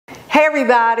Hey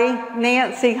everybody,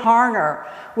 Nancy Harner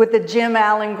with the Jim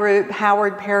Allen Group,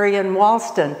 Howard Perry and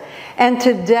Walston. And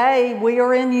today we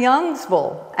are in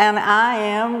Youngsville and I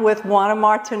am with Juana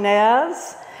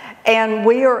Martinez and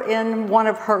we are in one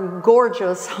of her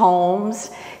gorgeous homes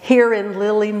here in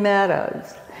Lily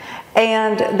Meadows.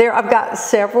 And I've got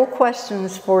several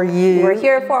questions for you. We're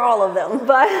here for all of them.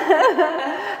 But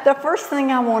the first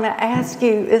thing I want to ask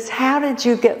you is, how did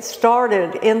you get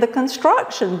started in the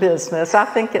construction business? I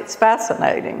think it's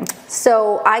fascinating.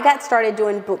 So I got started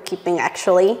doing bookkeeping,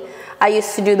 actually. I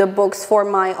used to do the books for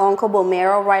my Uncle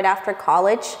Bomero right after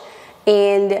college.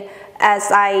 And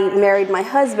as I married my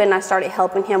husband, I started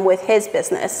helping him with his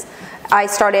business. I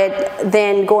started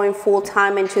then going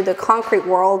full-time into the concrete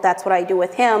world. That's what I do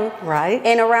with him. Right.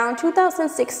 And around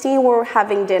 2016, we were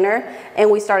having dinner and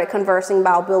we started conversing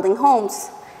about building homes.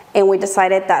 And we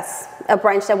decided that's a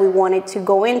branch that we wanted to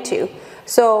go into.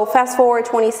 So fast forward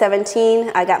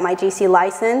 2017, I got my GC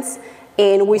license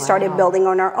and we started building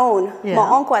on our own. Yeah. My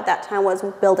uncle at that time was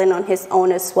building on his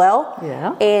own as well.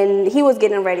 Yeah. And he was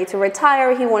getting ready to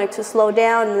retire. He wanted to slow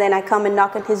down. And then I come and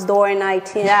knock on his door and I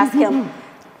ask him,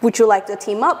 would you like to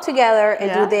team up together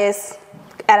and do this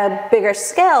at a bigger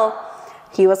scale?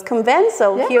 He was convinced,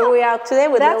 so here we are today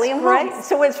with Lilium Homes.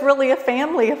 So it's really a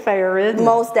family affair, isn't it?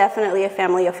 Most definitely a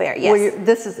family affair, yes.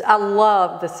 Well, I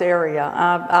love this area.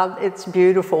 It's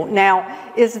beautiful. Now,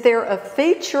 is there a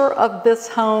feature of this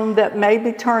home that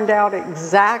maybe turned out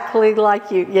exactly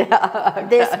like you? Yeah. Okay.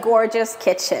 This gorgeous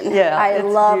kitchen. Yeah, I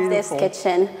love beautiful. this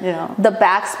kitchen. Yeah. The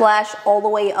backsplash all the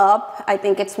way up, I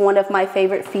think it's one of my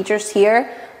favorite features here,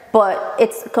 but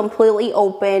it's completely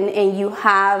open and you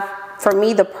have, for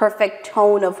me, the perfect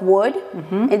tone of wood.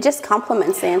 It just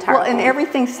complements the entire home. And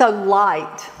everything's so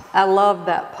light. I love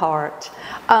that part.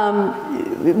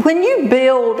 When you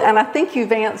build, and I think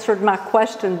you've answered my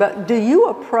question, but do you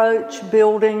approach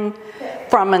building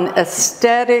from an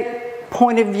aesthetic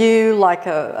point of view, like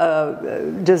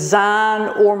a design,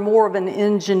 or more of an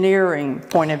engineering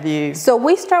point of view? So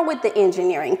we start with the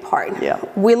engineering part. Yeah.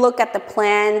 We look at the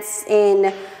plans,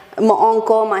 and my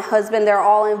uncle, my husband, they're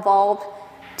all involved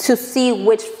to see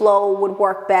which flow would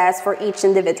work best for each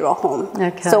individual home.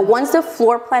 Okay. So once the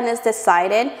floor plan is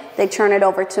decided, they turn it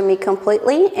over to me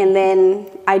completely, and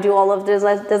then I do all of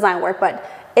the design work, but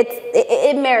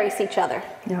it marries each other.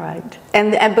 Right.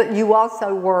 But you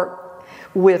also work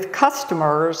with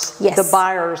customers, the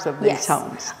buyers of these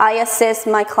homes. I assist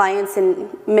my clients in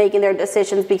making their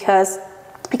decisions because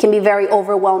it can be very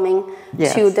overwhelming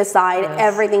to decide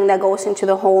everything that goes into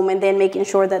the home and then making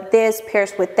sure that this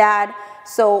pairs with that.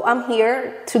 So I'm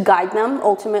here to guide them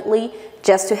ultimately,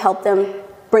 just to help them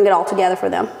bring it all together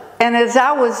for them. And as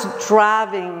I was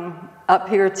driving up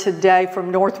here today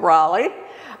from North Raleigh,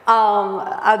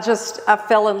 I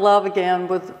fell in love again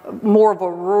with more of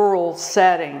a rural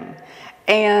setting.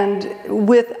 And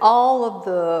with all of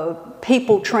the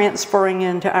people transferring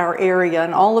into our area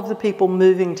and all of the people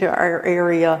moving to our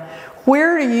area,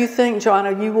 where do you think,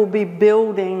 Juana, you will be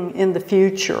building in the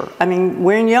future? I mean,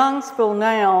 we're in Youngsville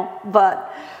now,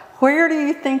 but where do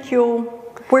you think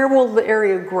where will the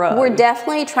area grow? We're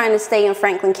definitely trying to stay in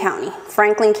Franklin County.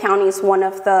 Franklin County is one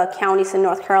of the counties in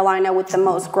North Carolina with the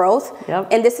most growth.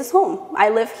 And this is home. I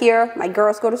live here. My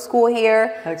girls go to school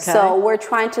here. So we're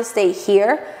trying to stay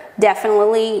here.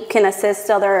 Definitely can assist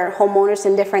other homeowners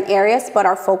in different areas, but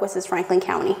our focus is Franklin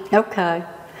County. Okay.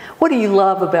 What do you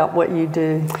love about what you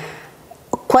do?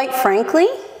 Quite frankly,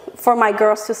 for my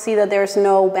girls to see that there's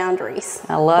no boundaries.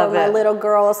 I love it. For my little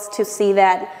girls to see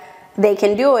that they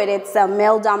can do it. It's a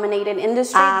male-dominated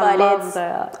industry, but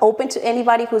it's open to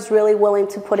anybody who's really willing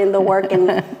to put in the work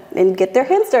and get their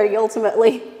hands dirty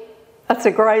ultimately. That's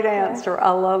a great answer.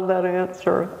 I love that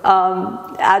answer.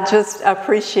 I just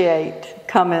appreciate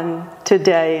coming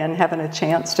today and having a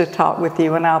chance to talk with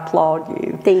you, and I applaud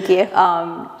you. Thank you.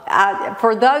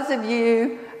 For those of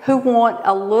you who want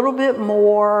a little bit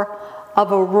more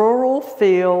of a rural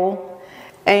feel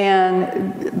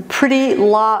and pretty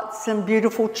lots and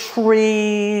beautiful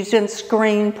trees and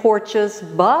screen porches,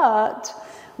 but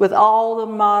with all the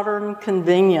modern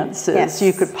conveniences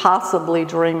you could possibly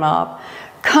dream of,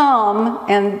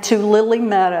 come to Lily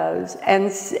Meadows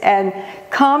and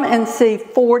come and see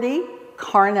 40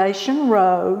 Carnation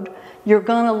Road. You're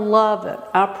going to love it,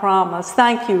 I promise.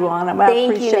 Thank you, Juana. I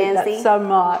appreciate that so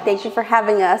much. Thank you for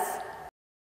having us.